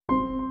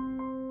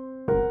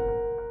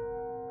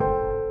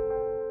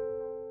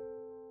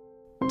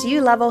Do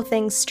you love all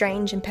things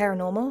strange and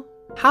paranormal?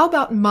 How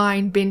about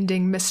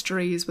mind-bending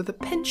mysteries with a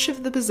pinch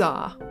of the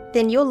bizarre?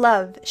 Then you'll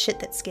love Shit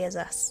That Scares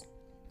Us.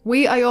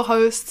 We are your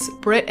hosts,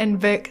 Brett and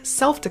Vic,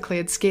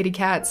 self-declared scaredy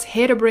cats,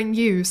 here to bring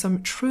you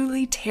some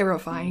truly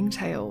terrifying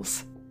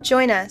tales.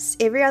 Join us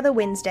every other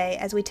Wednesday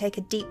as we take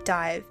a deep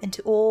dive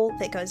into all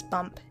that goes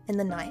bump in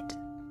the night.